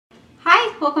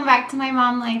welcome back to My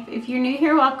Mom Life. If you're new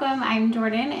here, welcome. I'm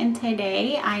Jordan, and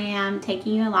today I am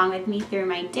taking you along with me through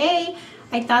my day.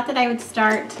 I thought that I would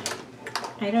start,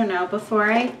 I don't know,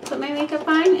 before I put my makeup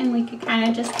on, and we could kind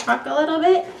of just talk a little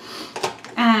bit.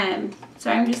 So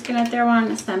I'm just gonna throw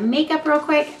on some makeup real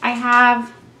quick. I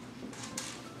have,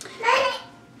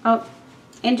 oh,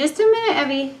 in just a minute,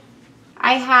 Evie.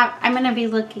 I'm gonna be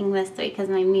looking this way because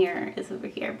my mirror is over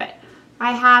here, but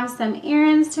I have some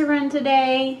errands to run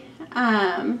today.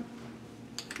 I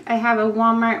have a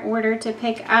Walmart order to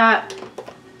pick up,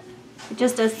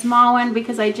 just a small one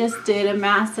because I just did a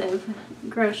massive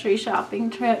grocery shopping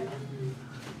trip.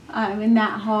 And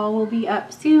that haul will be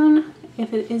up soon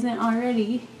if it isn't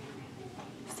already.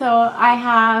 So I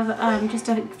have just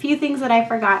a few things that I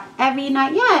forgot. Evie,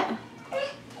 not yet.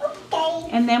 Okay.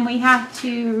 And then we have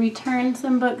to return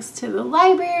some books to the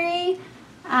library.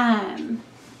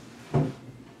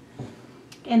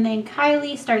 And then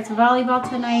Kylie starts volleyball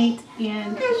tonight,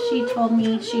 and she told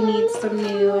me she needs some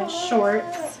new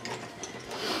shorts,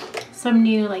 some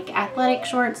new like athletic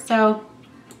shorts. So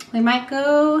we might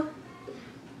go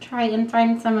try and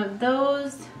find some of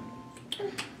those.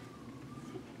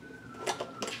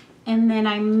 And then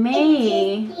I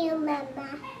may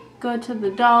go to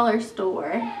the dollar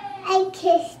store. I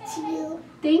kissed you.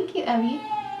 Thank you, Evie.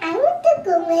 I want to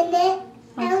go in it.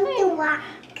 Okay. I want to walk.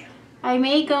 I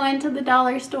may go into the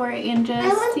dollar store and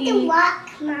just see. I want to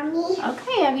walk, Mommy.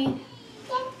 Okay, Evie.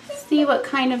 See what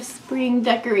kind of spring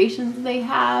decorations they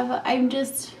have. I'm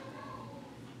just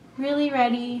really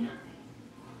ready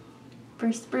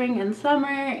for spring and summer,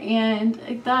 and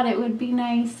I thought it would be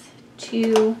nice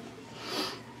to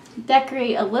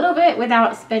decorate a little bit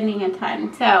without spending a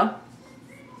ton. So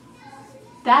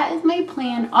that is my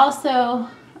plan. Also,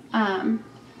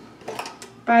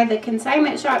 by the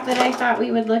consignment shop that I thought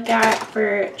we would look at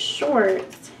for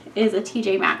shorts is a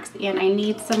TJMAXX, and I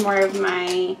need some more of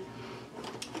my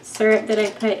syrup that I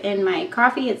put in my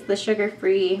coffee. It's the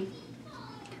sugar-free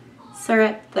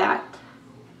syrup that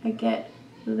I get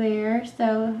there.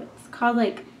 So it's called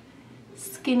like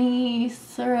skinny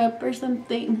syrup or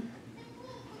something.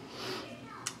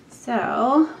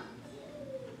 So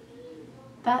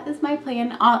that is my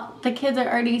plan. The kids are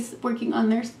already working on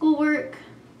their schoolwork,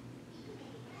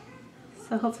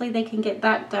 so hopefully they can get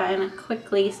that done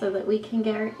quickly so that we can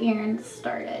get our errands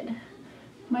started.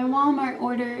 My Walmart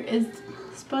order is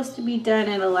supposed to be done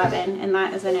at 11, and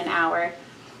that is in an hour.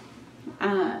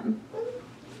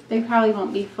 They probably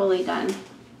won't be fully done,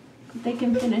 but they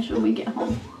can finish when we get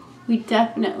home. We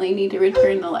definitely need to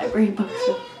return the library books.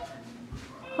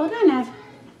 Hold on, Ev.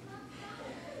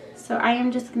 So I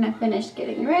am just gonna finish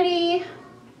getting ready.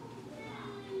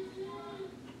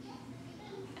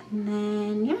 And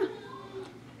then, yeah,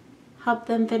 help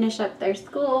them finish up their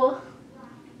school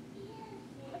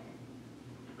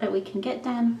that we can get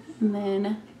done, and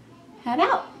then head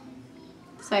out.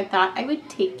 So I thought I would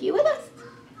take you with us.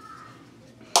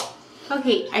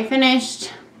 Okay, I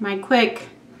finished my quick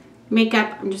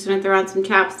makeup. I'm just gonna throw on some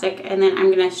chapstick, and then I'm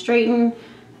gonna straighten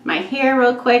my hair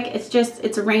real quick.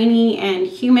 It's rainy and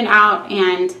humid out,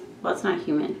 and well, it's not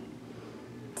humid.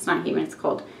 It's not humid, it's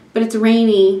cold. But it's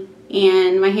rainy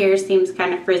and my hair seems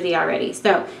kind of frizzy already.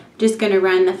 So I'm just gonna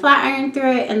run the flat iron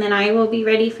through it, and then I will be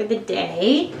ready for the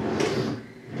day.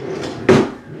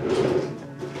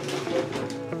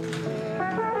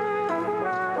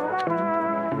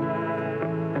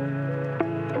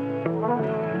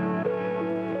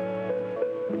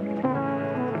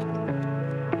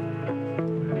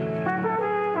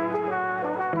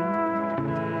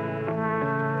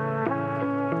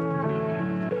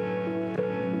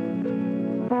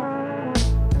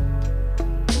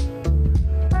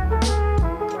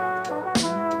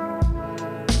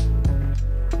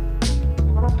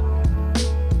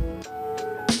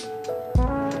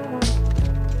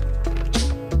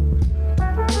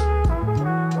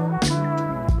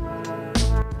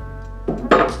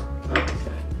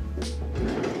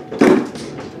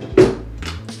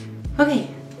 Okay,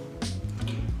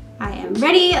 I am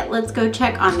ready. Let's go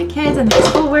check on the kids and their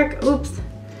schoolwork. Oops.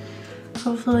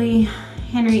 Hopefully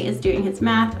Henry is doing his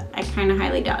math. I kind of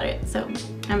highly doubt it, so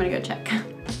I'm gonna go check.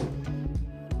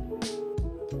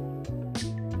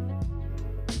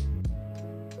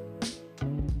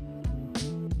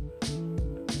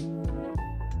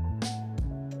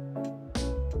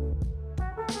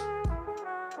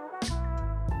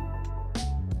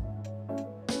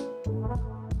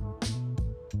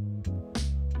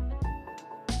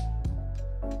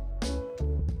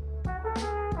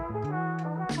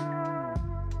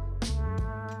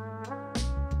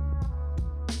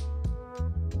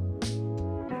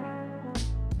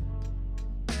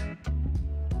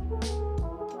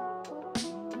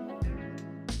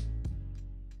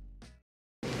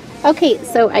 Okay,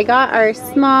 so I got our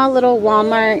small little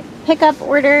Walmart pickup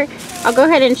order. I'll go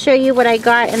ahead and show you what I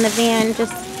got in the van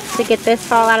just to get this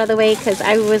haul out of the way, because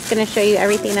I was going to show you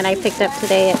everything that I picked up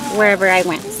today wherever I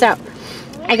went. So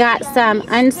I got some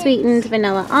unsweetened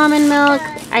vanilla almond milk.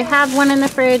 I have one in the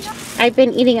fridge. I've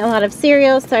been eating a lot of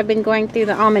cereal, so I've been going through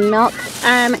the almond milk.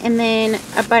 And then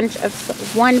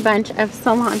one bunch of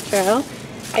cilantro.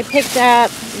 I picked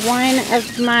up one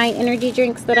of my energy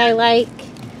drinks that I like.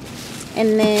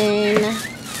 And then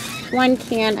 1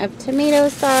 can of tomato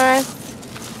sauce.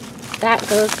 That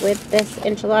goes with this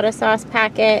enchilada sauce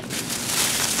packet.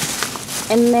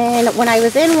 And then when I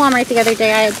was in Walmart the other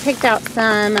day, I had picked out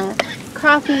some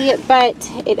coffee, but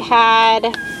it had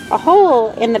a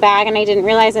hole in the bag and I didn't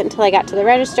realize it until I got to the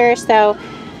register. So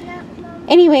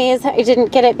anyways, I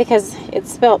didn't get it because it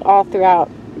spilled all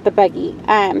throughout the buggy.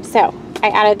 So I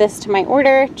added this to my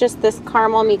order, just this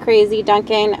caramel me crazy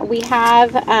Dunkin'. We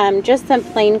have just some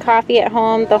plain coffee at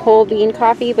home, the whole bean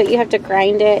coffee, but you have to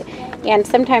grind it. And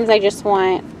sometimes I just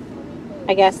want,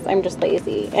 I guess I'm just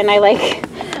lazy, and I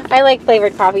like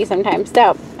flavored coffee sometimes.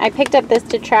 So I picked up this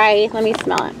to try. Let me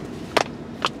smell it.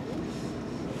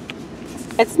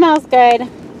 It smells good,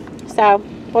 so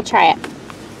we'll try it.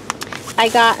 I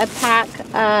got a pack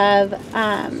of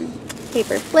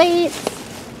paper plates.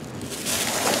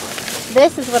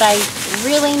 This is what I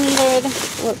really needed.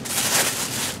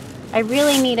 Whoops. I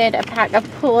really needed a pack of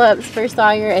pull-ups for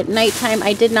Sawyer at nighttime.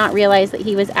 I did not realize that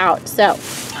he was out, so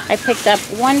I picked up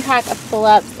 1 pack of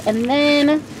pull-ups. And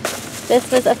then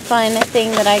this was a fun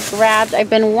thing that I grabbed. I've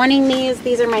been wanting these.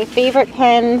 These are my favorite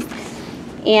pens,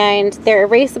 and they're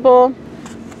erasable.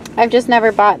 I've just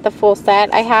never bought the full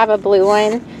set. I have a blue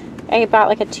one. I bought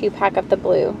like a 2-pack of the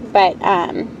blue, but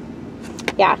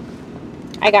yeah,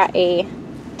 I got a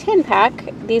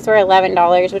 10-pack. These were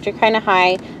 $11, which are kind of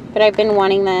high, but I've been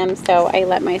wanting them, so I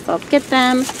let myself get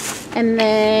them. And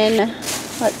then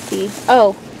let's see.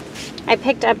 Oh, I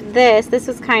picked up this. This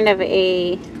was kind of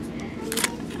a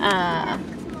I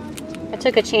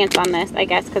took a chance on this, I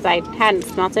guess, because I hadn't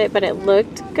smelt it, but it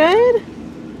looked good.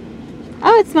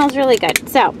 Oh, it smells really good.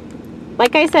 So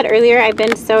like I said earlier, I've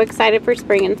been so excited for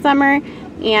spring and summer,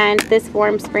 and this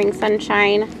warm spring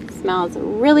sunshine smells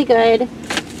really good.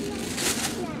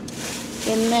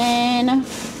 And then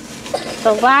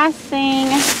the last thing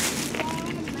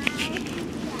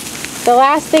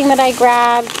that I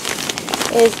grabbed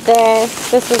is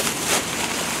this. This is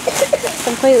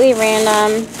completely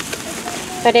random,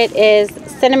 but it is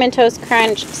Cinnamon Toast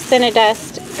Crunch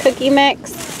Cinnadust Cookie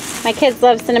Mix. My kids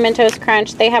love Cinnamon Toast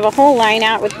Crunch. They have a whole line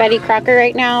out with Betty Crocker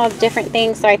right now of different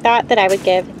things, so I thought that I would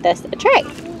give this a try.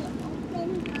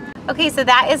 Okay, so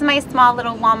that is my small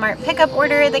little Walmart pickup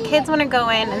order. The kids want to go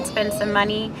in and spend some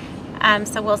money,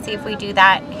 so we'll see if we do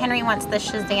that. Henry wants the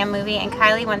Shazam movie, and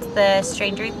Kylie wants the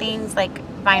Stranger Things like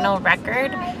vinyl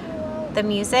record, the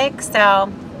music.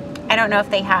 So I don't know if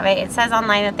they have it. It says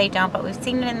online that they don't, but we've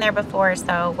seen it in there before,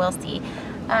 so we'll see.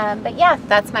 But yeah,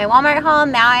 that's my Walmart haul.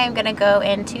 Now I am going to go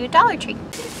into Dollar Tree.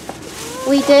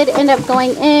 We did end up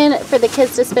going in for the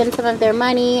kids to spend some of their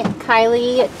money.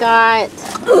 Kylie got,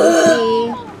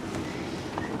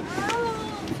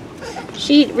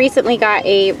 she recently got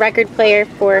a record player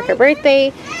for her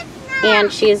birthday, and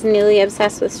she is newly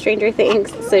obsessed with Stranger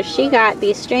Things. So she got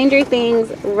the Stranger Things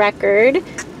record.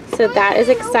 So that is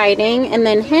exciting. And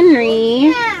then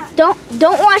Henry,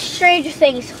 Don't watch Stranger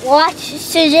Things. Watch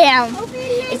Shazam.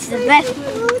 It's the best.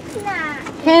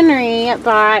 Henry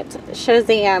bought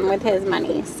Shazam with his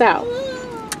money. So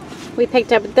we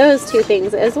picked up those 2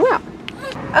 things as well.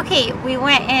 Okay, we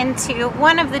went into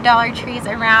one of the Dollar Trees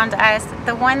around us.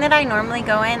 The one that I normally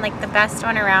go in, like the best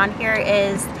one around here,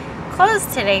 is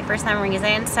closed today for some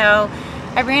reason. So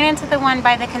I ran into the one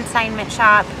by the consignment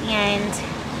shop, and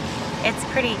it's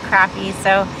pretty crappy.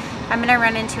 So I'm gonna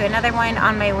run into another one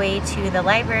on my way to the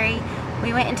library.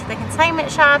 We went into the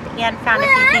consignment shop and found a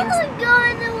few things. I would go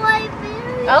in the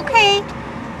library. Okay.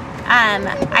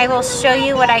 I will show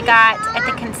you what I got at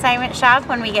the consignment shop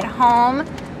when we get home.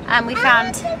 We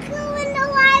found. I want to go in the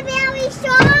library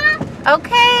shop.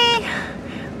 Okay.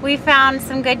 We found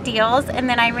some good deals, and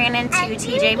then I ran into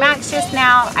TJMAXX just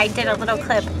now. I did a little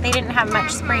clip. They didn't have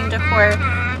much spring decor,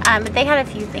 but they had a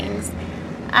few things.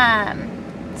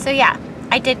 So yeah,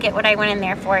 I did get what I went in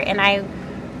there for, and I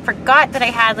forgot that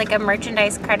I had like a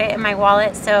merchandise credit in my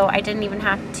wallet, so I didn't even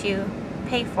have to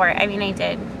pay for it. I mean, I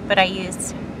did, but I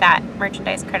used that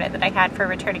merchandise credit that I had for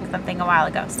returning something a while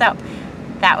ago. So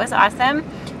that was awesome.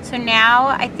 So now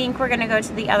I think we're gonna go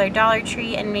to the other Dollar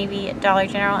Tree and maybe Dollar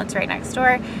General, it's right next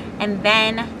door, and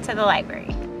then to the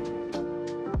library.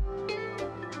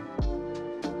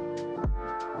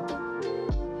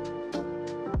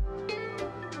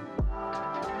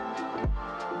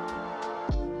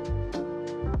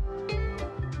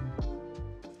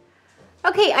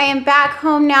 Okay, I am back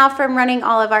home now from running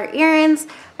all of our errands.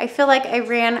 I feel like I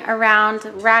ran around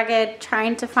ragged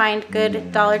trying to find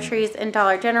good Dollar Trees and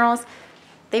Dollar Generals.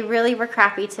 They really were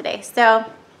crappy today. So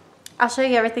I'll show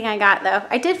you everything I got though.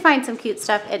 I did find some cute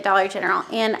stuff at Dollar General,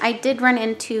 and I did run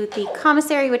into the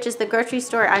commissary, which is the grocery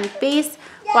store on base,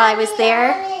 while I was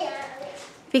there,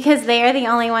 because they are the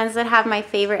only ones that have my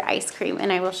favorite ice cream,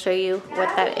 and I will show you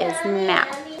what that is now.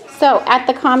 So at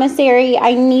the commissary,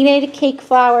 I needed cake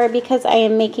flour because I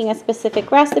am making a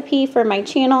specific recipe for my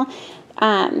channel.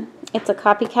 It's a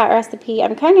copycat recipe.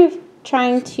 I'm kind of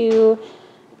trying to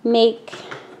make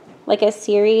like a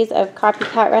series of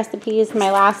copycat recipes. My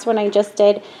last one I just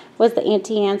did was the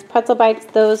Auntie Anne's pretzel bites.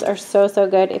 Those are so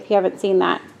good. If you haven't seen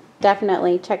that,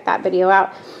 definitely check that video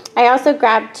out. I also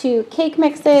grabbed 2 cake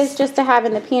mixes just to have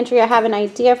in the pantry. I have an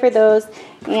idea for those,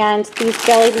 and these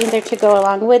jelly beans are to go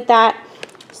along with that.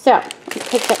 So I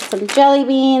picked up some jelly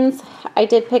beans. I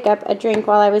did pick up a drink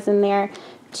while I was in there.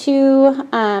 2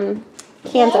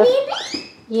 cans of,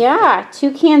 yeah,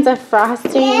 2 cans of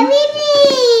frosting.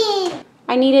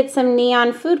 I needed some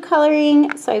neon food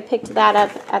coloring, so I picked that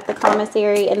up at the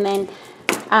commissary, and then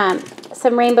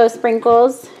some rainbow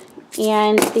sprinkles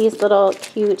and these little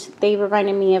cute, they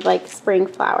reminded me of like spring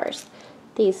flowers,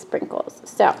 these sprinkles.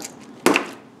 So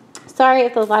sorry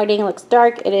if the lighting looks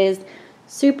dark. It is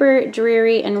super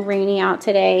dreary and rainy out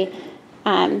today.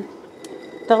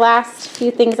 The last few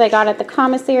things I got at the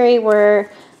commissary were,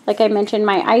 like I mentioned,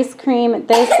 my ice cream.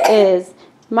 This is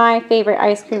my favorite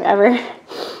ice cream ever.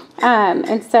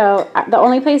 And so the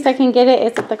only place I can get it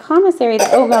is at the commissary,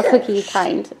 the oatmeal cookie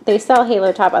kind. They sell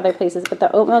Halo Top other places, but the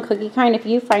oatmeal cookie kind, if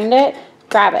you find it,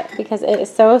 grab it because it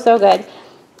is so good.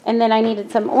 And then I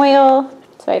needed some oil,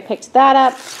 so I picked that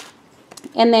up.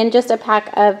 And then just a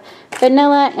pack of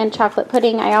vanilla and chocolate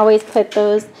pudding. I always put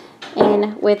those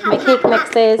in with my cake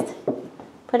mixes.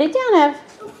 Put it down,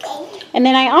 Ev. Okay. And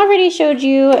then I already showed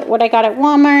you what I got at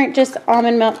Walmart, just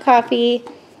almond milk coffee,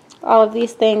 all of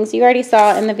these things. You already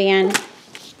saw in the van.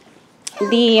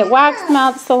 The wax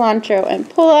melt, cilantro, and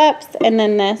pull-ups, and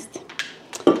then this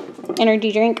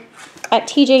energy drink. At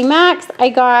TJMAXX, I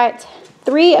got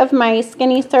 3 of my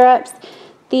skinny syrups.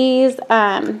 These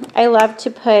I love to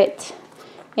put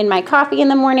in my coffee in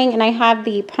the morning, and I have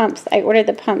the pumps. I ordered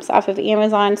the pumps off of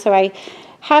Amazon, so I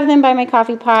have them by my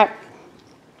coffee pot.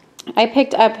 I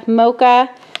picked up mocha.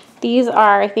 These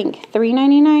are, I think,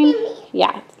 $3.99.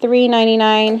 Yeah,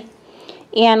 $3.99.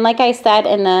 And like I said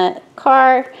in the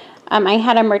car, I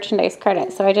had a merchandise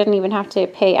credit, so I didn't even have to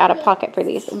pay out of pocket for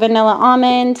these. Vanilla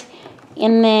almond,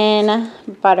 and then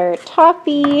butter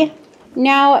toffee.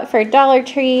 Now for Dollar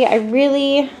Tree, I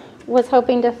really was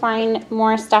hoping to find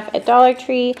more stuff at Dollar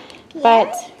Tree,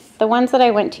 but the ones that I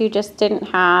went to just didn't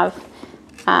have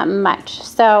much.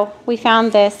 So we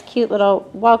found this cute little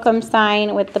welcome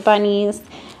sign with the bunnies.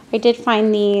 I did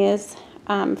find these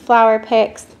flower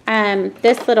picks.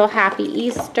 This little Happy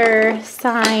Easter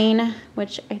sign,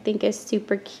 which I think is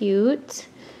super cute.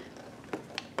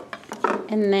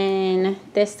 And then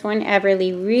this one,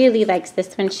 Everly really likes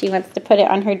this one. She wants to put it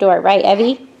on her door, right,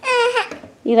 Evie?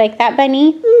 You like that,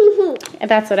 bunny? Mm-hmm.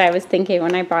 That's what I was thinking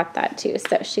when I bought that too.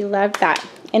 So she loved that.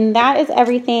 And that is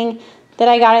everything that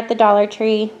I got at the Dollar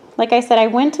Tree. Like I said, I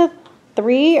went to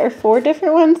 3 or 4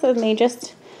 different ones, and they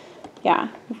just, yeah,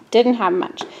 didn't have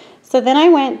much. So then I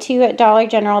went to Dollar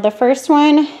General. The first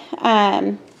one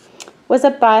was a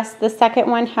bus. The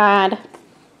second one had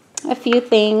a few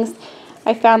things.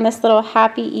 I found this little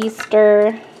Happy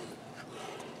Easter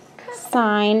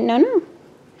sign. No.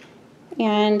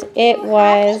 And it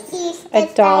was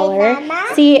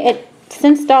 $1. See,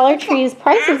 since Dollar Tree's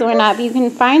prices went up, you can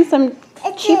find some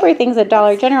cheaper things at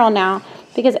Dollar General now,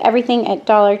 because everything at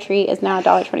Dollar Tree is now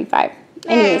 $1.25.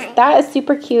 Anyways, that is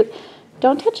super cute.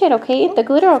 Don't touch it, okay? The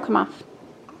glitter will come off.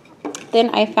 Then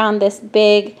I found this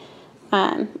big,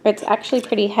 it's actually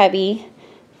pretty heavy,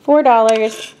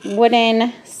 $4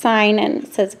 wooden sign, and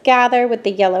it says gather with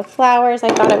the yellow flowers. I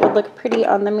thought it would look pretty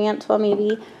on the mantle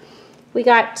maybe. We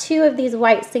got 2 of these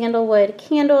white sandalwood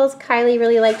candles. Kylie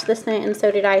really liked the scent, and so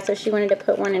did I, so she wanted to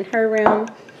put one in her room.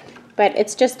 But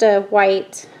it's just a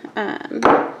white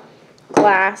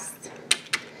glass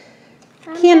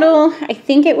candle. I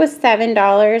think it was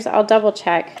 $7. I'll double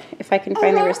check if I can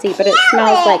find the receipt, but it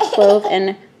smells like clove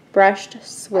and brushed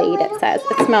suede, it says.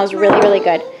 It smells really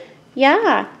good.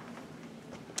 Yeah.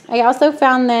 I also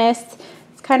found this.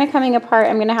 It's kind of coming apart.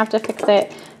 I'm going to have to fix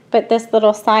it. But this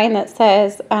little sign that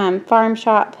says Farm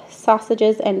Shop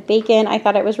Sausages and Bacon. I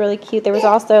thought it was really cute. There was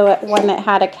also one that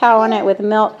had a cow on it with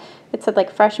milk. It said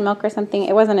like fresh milk or something.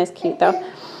 It wasn't as cute though.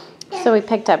 So we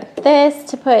picked up this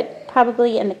to put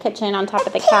probably in the kitchen on top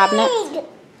of the cabinet.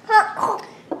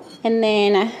 And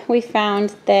then we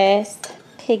found this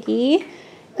piggy.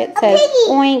 It says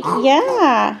oink,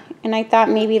 yeah. And I thought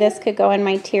maybe this could go in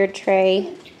my tiered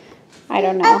tray. I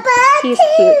don't know. He's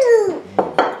cute.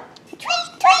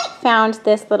 Found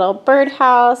this little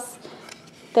birdhouse.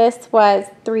 This was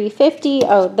 $3.50.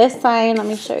 Oh, this sign, let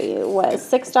me show you, was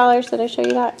 $6. Did I show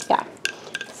you that? Yeah.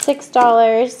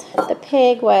 $6. The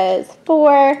pig was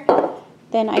 $4.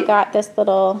 Then I got this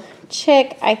little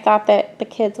chick. I thought that the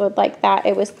kids would like that.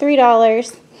 It was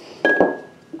 $3.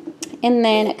 And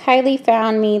then Kylie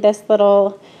found me this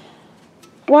little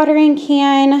watering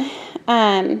can.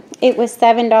 It was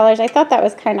 $7. I thought that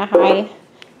was kind of high.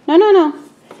 No.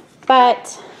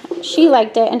 But she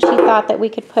liked it, and she thought that we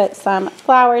could put some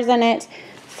flowers in it.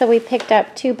 So we picked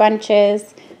up 2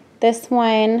 bunches. This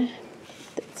one,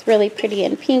 it's really pretty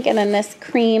in pink, and then this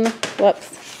cream,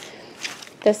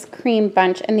 this cream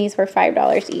bunch, and these were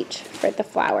 $5 each for the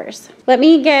flowers. Let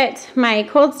me get my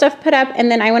cold stuff put up,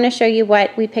 and then I want to show you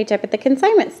what we picked up at the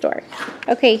consignment store.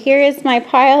 Okay, here is my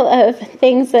pile of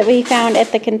things that we found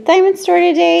at the consignment store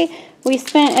today. We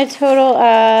spent a total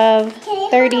of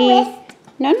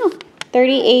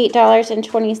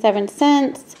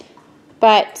 $38.27,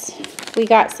 but we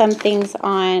got some things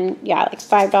on, yeah, like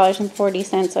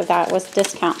 $5.40 of that was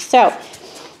discount. So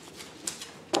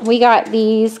we got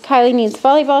these Kylie Needs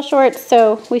volleyball shorts,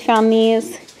 so we found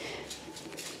these.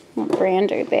 What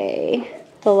brand are they?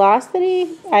 Velocity?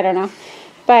 I don't know.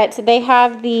 But they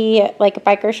have the like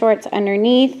biker shorts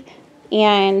underneath,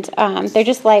 and they're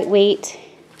just lightweight.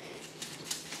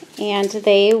 And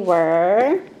they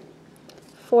were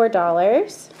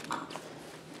 $4.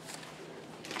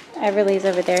 Everly's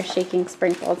over there shaking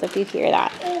sprinkles if you hear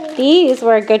that. These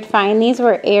were a good find. These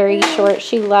were Aerie shorts.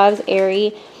 She loves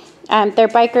Aerie. They're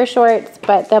biker shorts,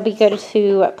 but they'll be good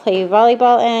to play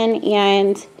volleyball in.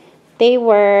 And they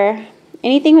were,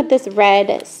 anything with this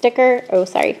red sticker,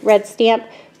 red stamp,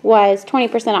 was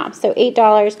 20% off. So $8,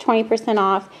 20%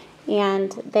 off.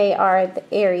 And they are the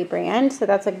Aerie brand. So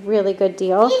that's a really good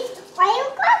deal.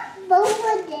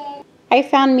 I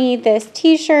found me this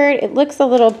t-shirt. It looks a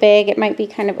little big. It might be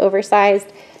kind of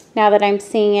oversized. Now that I'm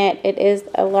seeing it, it is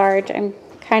a large. I'm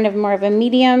kind of more of a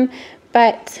medium,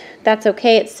 but that's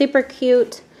okay. It's super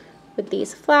cute with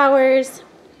these flowers.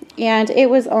 And it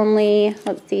was only,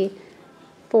 let's see,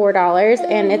 $4,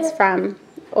 and it's from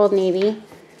Old Navy.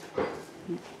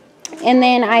 And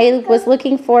then I was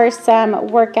looking for some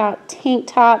workout tank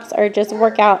tops, or just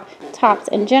workout tops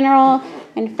in general,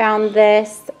 and found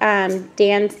this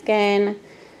Danskin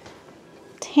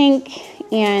tank,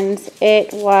 and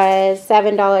it was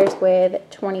 $7 with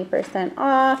 20%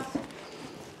 off.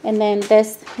 And then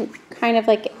this kind of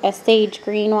like a sage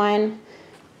green one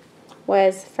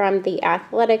was from the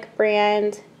Athletic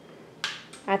brand.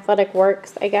 Athletic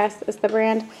Works, I guess, is the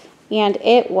brand. And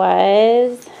it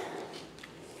was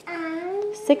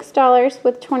 $6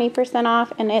 with 20%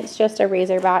 off, and it's just a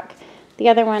razorback. The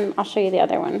other one, I'll show you the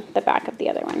other one, the back of the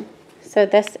other one. So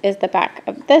this is the back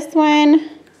of this one.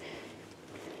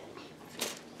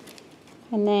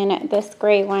 And then this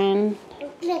gray one,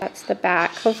 that's the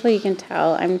back. Hopefully you can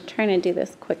tell. I'm trying to do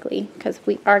this quickly because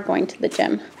we are going to the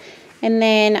gym. And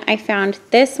then I found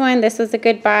this one. This was a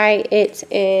good buy. It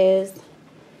is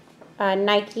a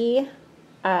Nike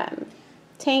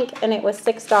tank, and it was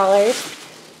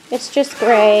 $6. It's just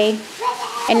gray,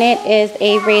 and it is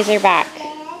a razorback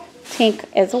tank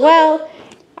as well.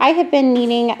 I have been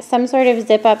needing some sort of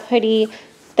zip-up hoodie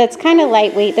that's kind of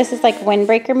lightweight. This is like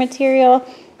windbreaker material,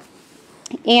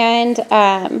 and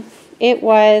it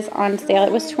was on sale.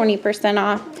 It was 20%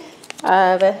 off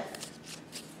of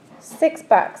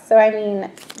 $6. So I mean,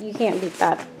 you can't beat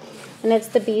that. And it's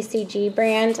the BCG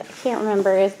brand. I can't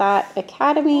remember. Is that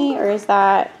Academy or is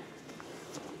that?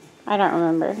 I don't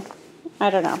remember. I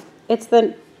don't know. It's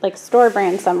the like store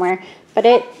brand somewhere, but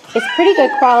it is pretty good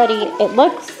quality. It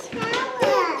looks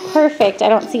perfect. I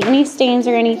don't see any stains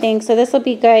or anything, so this will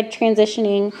be good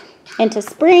transitioning into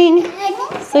spring.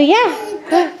 So yeah,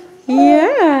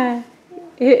 yeah,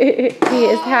 he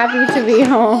is happy to be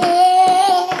home.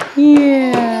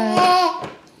 Yeah.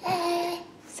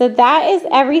 So that is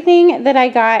everything that I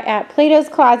got at Plato's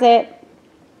Closet.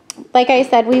 Like I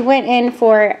said, we went in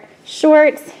for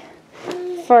shorts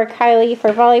for Kylie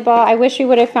for volleyball. I wish we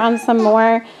would have found some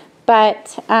more,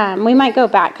 but we might go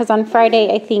back because on Friday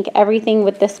I think everything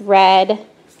with this red,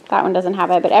 that one doesn't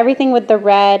have it, but everything with the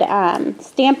red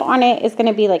stamp on it is going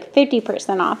to be like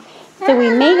 50% off. So we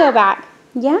may go back.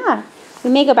 Yeah, we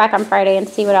may go back on Friday and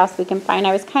see what else we can find.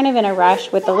 I was kind of in a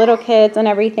rush with the little kids and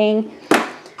everything.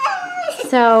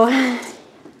 So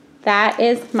that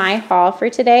is my haul for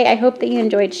today. I hope that you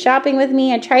enjoyed shopping with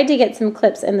me. I tried to get some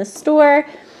clips in the store.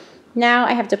 Now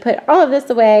I have to put all of this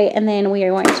away, and then we are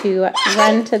going to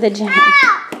run to the gym.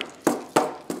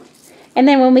 And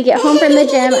then when we get home from the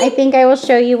gym, I think I will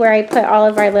show you where I put all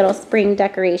of our little spring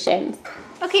decorations.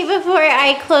 Okay, before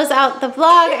I close out the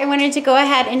vlog, I wanted to go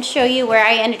ahead and show you where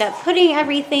I ended up putting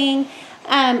everything.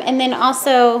 And then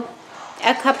also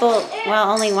a couple, well,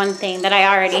 only one thing that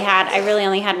I already had. I really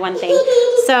only had one thing.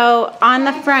 So on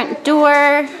the front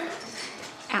door,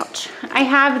 ouch, I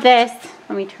have this.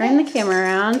 Let me turn the camera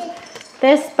around.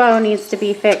 This bow needs to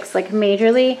be fixed like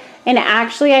majorly. And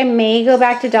actually I may go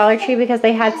back to Dollar Tree because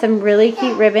they had some really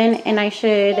cute ribbon, and I'm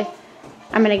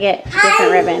gonna get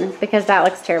different ribbon because that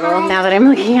looks terrible now that I'm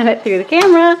looking at it through the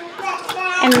camera.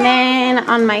 And then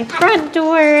on my front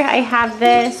door, I have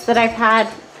this that I've had.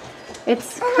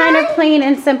 It's kind of plain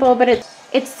and simple, but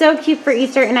it's so cute for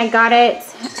Easter, and I got it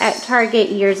at Target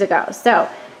years ago. So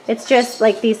it's just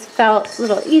like these felt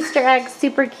little Easter eggs,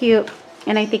 super cute,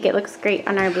 and I think it looks great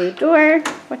on our blue door.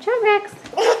 Watch out, Rex.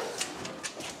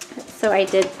 So I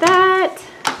did that.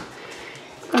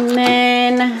 And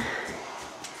then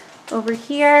over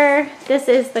here, this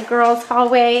is the girls'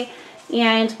 hallway,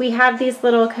 and we have these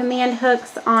little command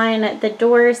hooks on the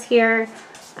doors here.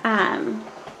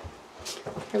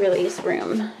 This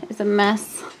room is a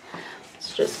mess.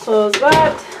 Let's just close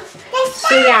that.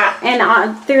 So yeah,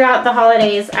 and throughout the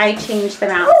holidays, I changed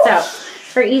them out. So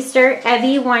for Easter,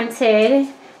 Evie wanted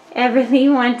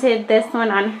this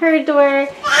one on her door,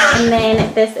 and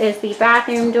then this is the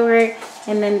bathroom door,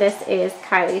 and then this is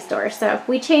Kylie's door. So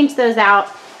we changed those out,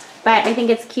 but I think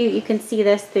it's cute. You can see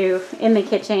this through in the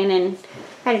kitchen, and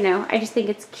I don't know, I just think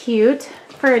it's cute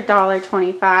for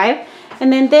 $1.25.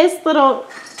 And then this little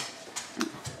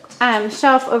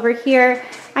shelf over here,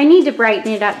 I need to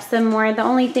brighten it up some more. The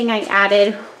only thing I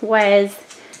added was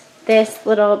this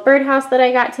little birdhouse that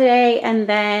I got today, and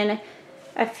then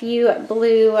a few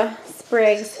blue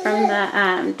sprigs from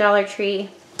the Dollar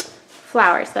Tree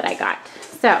flowers that I got.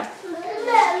 So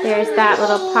there's that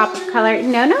little pop of color.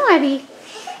 No, Evie.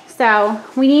 So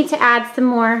we need to add some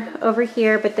more over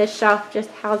here, but this shelf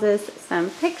just houses some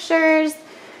pictures.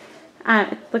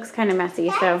 It looks kind of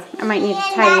messy, so I might need to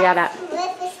tidy that up.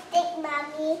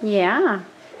 Yeah.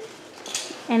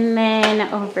 And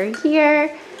then over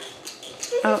here,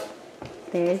 oh,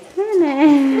 there's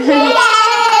Hannah.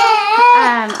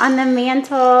 On the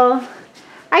mantle,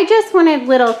 I just wanted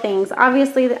little things.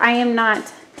 Obviously, I am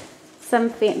not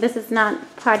this is not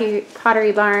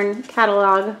Pottery Barn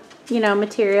catalog,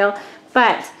 material,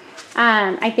 but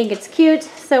I think it's cute.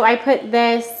 So I put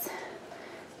this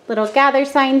little gather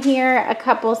sign here, a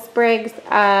couple sprigs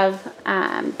of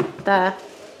the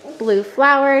blue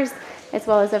flowers, as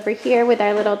well as over here with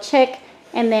our little chick,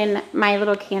 and then my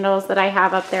little candles that I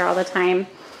have up there all the time.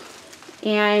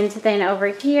 And then over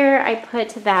here, I put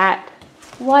that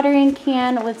watering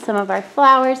can with some of our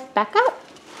flowers back up,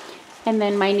 and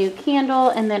then my new candle,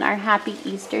 and then our happy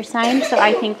Easter sign. So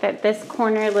I think that this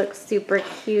corner looks super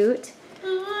cute.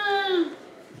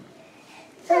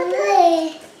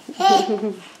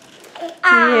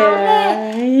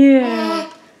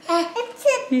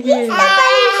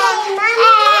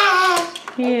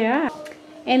 Yeah.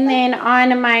 And then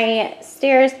on my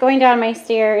stairs, going down my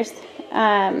stairs,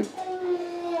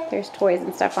 there's toys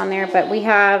and stuff on there, but we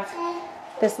have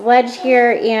this ledge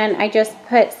here, and I just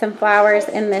put some flowers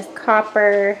in this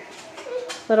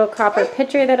little copper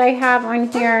pitcher that I have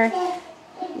on here,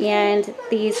 and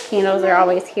these candles are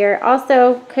always here.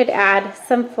 Also could add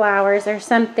some flowers or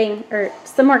something, or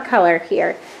some more color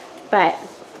here, but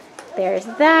there's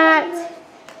that.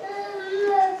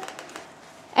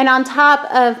 And on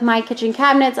top of my kitchen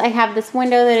cabinets, I have this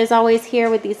window that is always here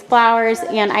with these flowers,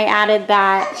 and I added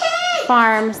that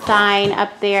farm sign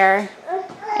up there,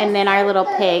 and then our little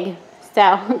pig.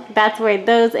 So that's where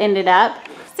those ended up.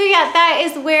 So yeah, that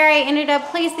is where I ended up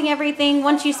placing everything.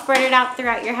 Once you spread it out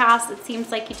throughout your house, it seems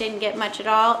like you didn't get much at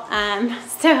all.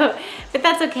 But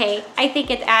that's okay. I think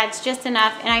it adds just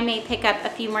enough, and I may pick up a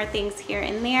few more things here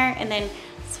and there, and then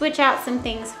switch out some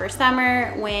things for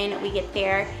summer when we get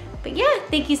there. But yeah,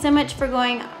 thank you so much for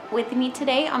going with me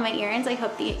today on my errands. I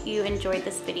hope that you enjoyed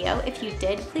this video. If you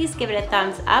did, please give it a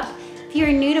thumbs up. If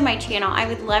you're new to my channel, I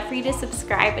would love for you to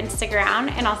subscribe and stick around,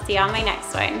 and I'll see you on my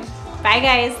next one. Bye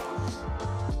guys.